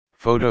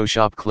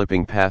Photoshop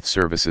clipping path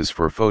services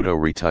for photo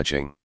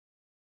retouching.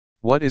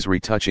 What is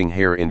retouching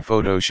hair in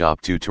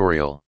Photoshop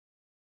tutorial?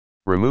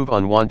 Remove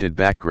unwanted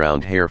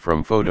background hair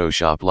from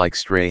Photoshop like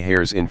stray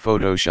hairs in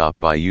Photoshop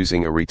by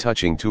using a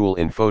retouching tool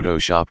in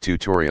Photoshop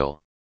tutorial.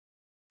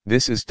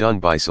 This is done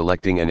by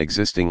selecting an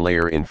existing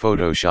layer in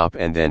Photoshop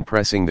and then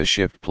pressing the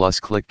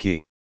shift+click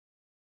key.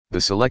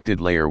 The selected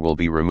layer will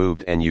be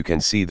removed and you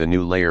can see the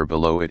new layer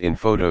below it in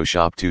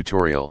Photoshop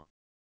tutorial.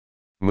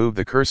 Move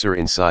the cursor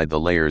inside the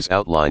layer's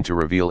outline to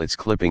reveal its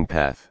clipping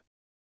path.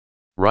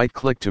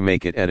 Right-click to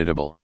make it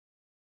editable.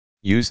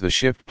 Use the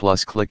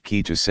shift+click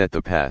key to set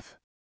the path.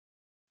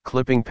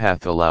 Clipping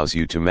path allows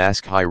you to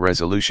mask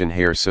high-resolution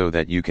hair so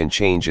that you can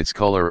change its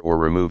color or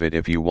remove it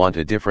if you want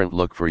a different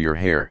look for your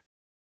hair.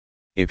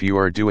 If you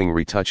are doing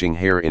retouching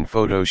hair in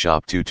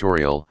Photoshop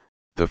tutorial,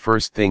 the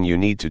first thing you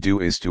need to do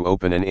is to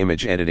open an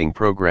image editing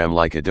program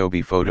like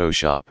Adobe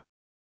Photoshop.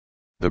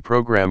 The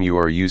program you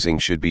are using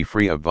should be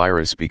free of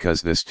virus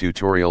because this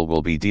tutorial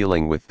will be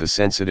dealing with the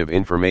sensitive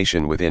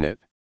information within it.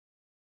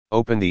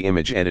 Open the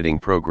image editing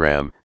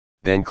program,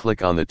 then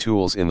click on the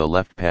tools in the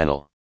left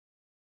panel.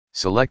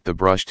 Select the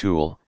brush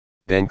tool,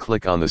 then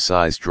click on the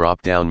size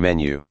drop-down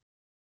menu.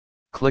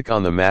 Click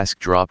on the mask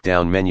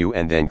drop-down menu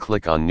and then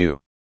click on New.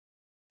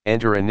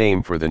 Enter a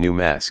name for the new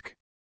mask.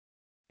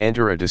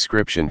 Enter a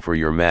description for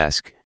your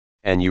mask,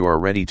 and you are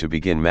ready to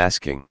begin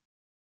masking.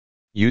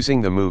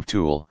 Using the Move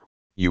tool,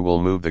 you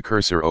will move the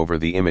cursor over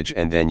the image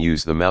and then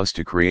use the mouse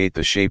to create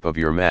the shape of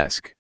your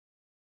mask.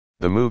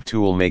 The Move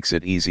tool makes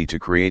it easy to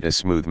create a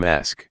smooth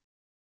mask.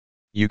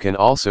 You can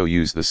also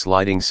use the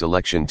sliding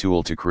selection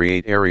tool to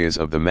create areas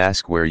of the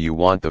mask where you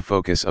want the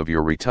focus of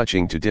your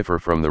retouching to differ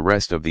from the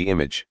rest of the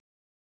image.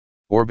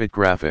 Orbit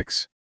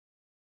Graphics.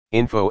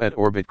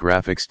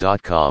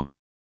 info@orbitgraphics.com.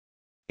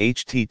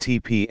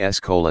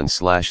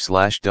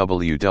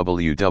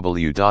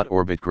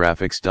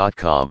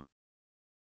 https://www.orbitgraphics.com